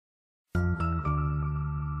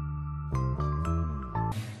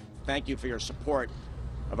thank you for your support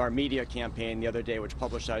of our media campaign the other day, which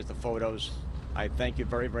publicized the photos. I thank you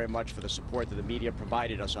very, very much for the support that the media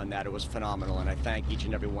provided us on that. It was phenomenal, and I thank each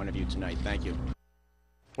and every one of you tonight. Thank you.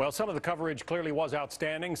 Well, some of the coverage clearly was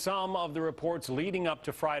outstanding. Some of the reports leading up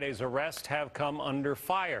to Friday's arrest have come under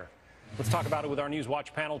fire. Let's talk about it with our News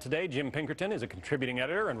Watch panel today. Jim Pinkerton is a contributing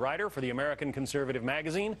editor and writer for the American Conservative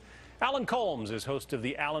magazine. Alan Colmes is host of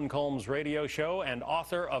the Alan Colmes radio show and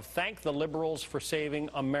author of Thank the Liberals for Saving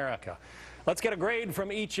America. Let's get a grade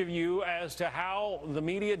from each of you as to how the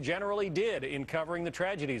media generally did in covering the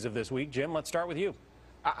tragedies of this week. Jim, let's start with you.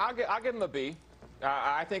 I'll give them a B.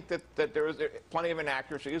 I think that there was plenty of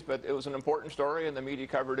inaccuracies, but it was an important story, and the media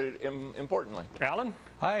covered it importantly. Alan?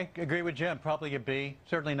 I agree with Jim. Probably a B,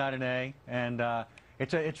 certainly not an A. And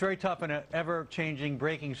it's very tough in an ever-changing,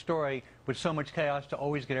 breaking story with so much chaos to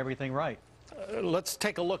always get everything right. Let's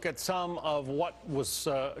take a look at some of what was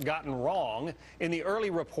gotten wrong. In the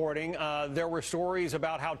early reporting, there were stories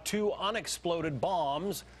about how 2 unexploded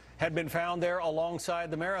bombs had been found there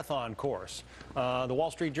alongside the marathon course. The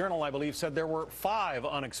Wall Street Journal, I believe, said there were 5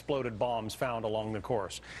 unexploded bombs found along the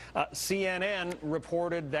course. CNN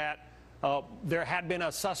reported that there had been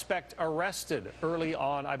a suspect arrested early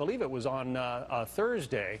on, I believe it was on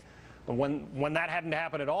Thursday, when that hadn't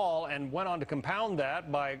happened at all, and went on to compound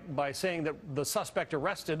that by saying that the suspect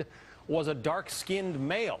arrested was a dark-skinned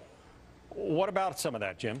male. What about some of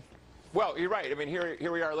that, Jim? Well, you're right. I mean,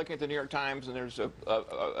 here we are looking at the New York Times, and there's a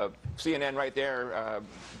CNN right there,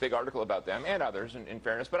 big article about them and others, in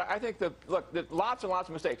fairness. But I think lots and lots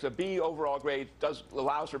of mistakes. A B overall grade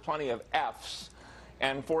allows for plenty of Fs.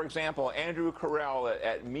 And for example, Andrew Kirell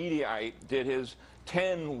at Mediaite did his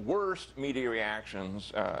 10 worst media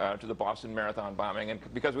reactions to the Boston Marathon bombing,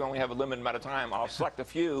 and because we only have a limited amount of time, I'll select a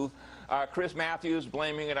few. Chris Matthews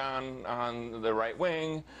blaming it on the right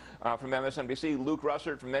wing from MSNBC. Luke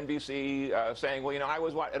Russert from NBC saying, well, you know, I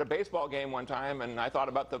was at a baseball game one time, and I thought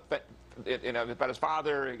about about his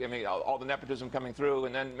father. I mean, all the nepotism coming through,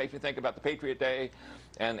 and then it makes me think about the Patriot Day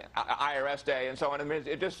and IRS Day and so on. I mean,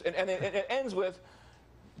 it ends with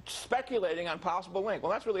speculating on possible link.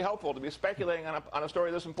 Well, that's really helpful to be speculating on a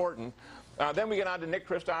story this important. Then we get on to Nick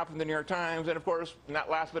Kristof from the New York Times, and of course,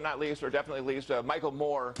 last but not least, or definitely least, Michael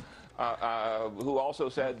Moore, who also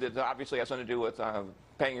said that obviously has something to do with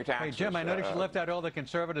paying your taxes. Hey, Jim, I noticed you left out all the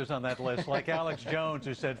conservatives on that list, like Alex Jones,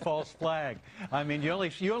 who said false flag. I mean, you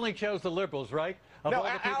only chose the liberals, right? Of all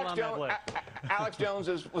the people on that list. Alex Jones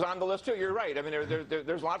was on the list too. You're right. I mean,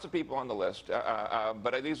 there's lots of people on the list,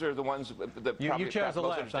 but these are the ones that you chose the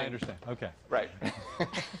left. I understand. Okay. Right.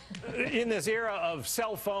 In this era of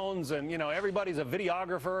cell phones, and you know, everybody's a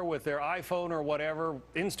videographer with their iPhone or whatever,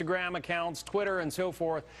 Instagram accounts, Twitter, and so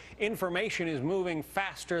forth. Information is moving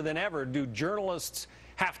faster than ever. Do journalists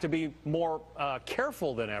have to be more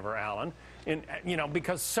careful than ever, Alan?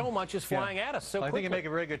 Because so much is flying at us so quickly. I think you make a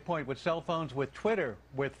very good point. With cell phones, with Twitter,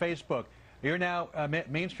 with Facebook, you're now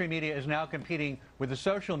mainstream media is now competing with the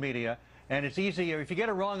social media, and it's easier. If you get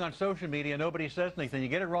it wrong on social media, nobody says anything. You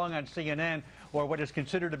get it wrong on CNN or what is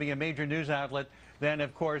considered to be a major news outlet, then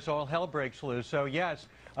of course all hell breaks loose. So yes,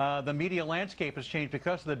 the media landscape has changed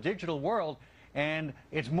because of the digital world. And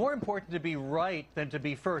it's more important to be right than to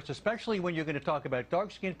be first, especially when you're going to talk about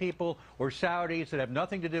dark-skinned people or Saudis that have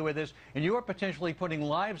nothing to do with this, and you are potentially putting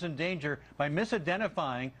lives in danger by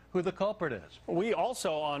misidentifying who the culprit is. We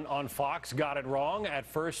also on Fox got it wrong at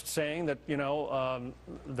first, saying that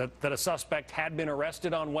that a suspect had been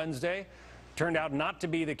arrested on Wednesday. Turned out not to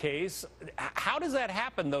be the case. How does that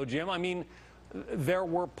happen, though, Jim? I mean, there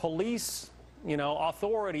were police,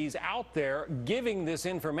 authorities out there giving this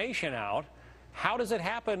information out. How does it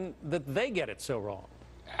happen that they get it so wrong?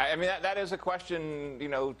 I mean, that is a question,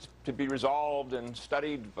 to be resolved and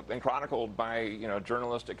studied and chronicled by,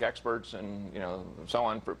 journalistic experts and, so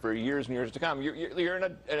on for years and years to come. You're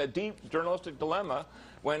in a deep journalistic dilemma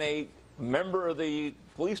when a member of the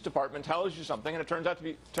police department tells you something and it turns out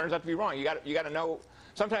to be wrong. You got to know.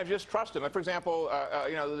 Sometimes you just trust him. And for example,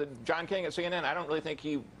 John King at CNN, I don't really think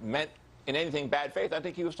he meant in anything bad faith. I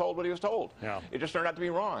think he was told what he was told. Yeah. It just turned out to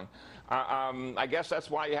be wrong. I guess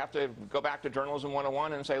that's why you have to go back to Journalism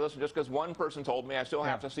 101 and say, listen, just because one person told me, I still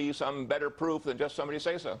have to see some better proof than just somebody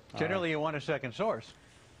say so. Generally, you want a second source.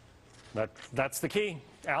 That's the key.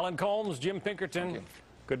 Alan Colmes, Jim Pinkerton,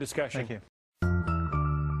 good discussion. Thank you.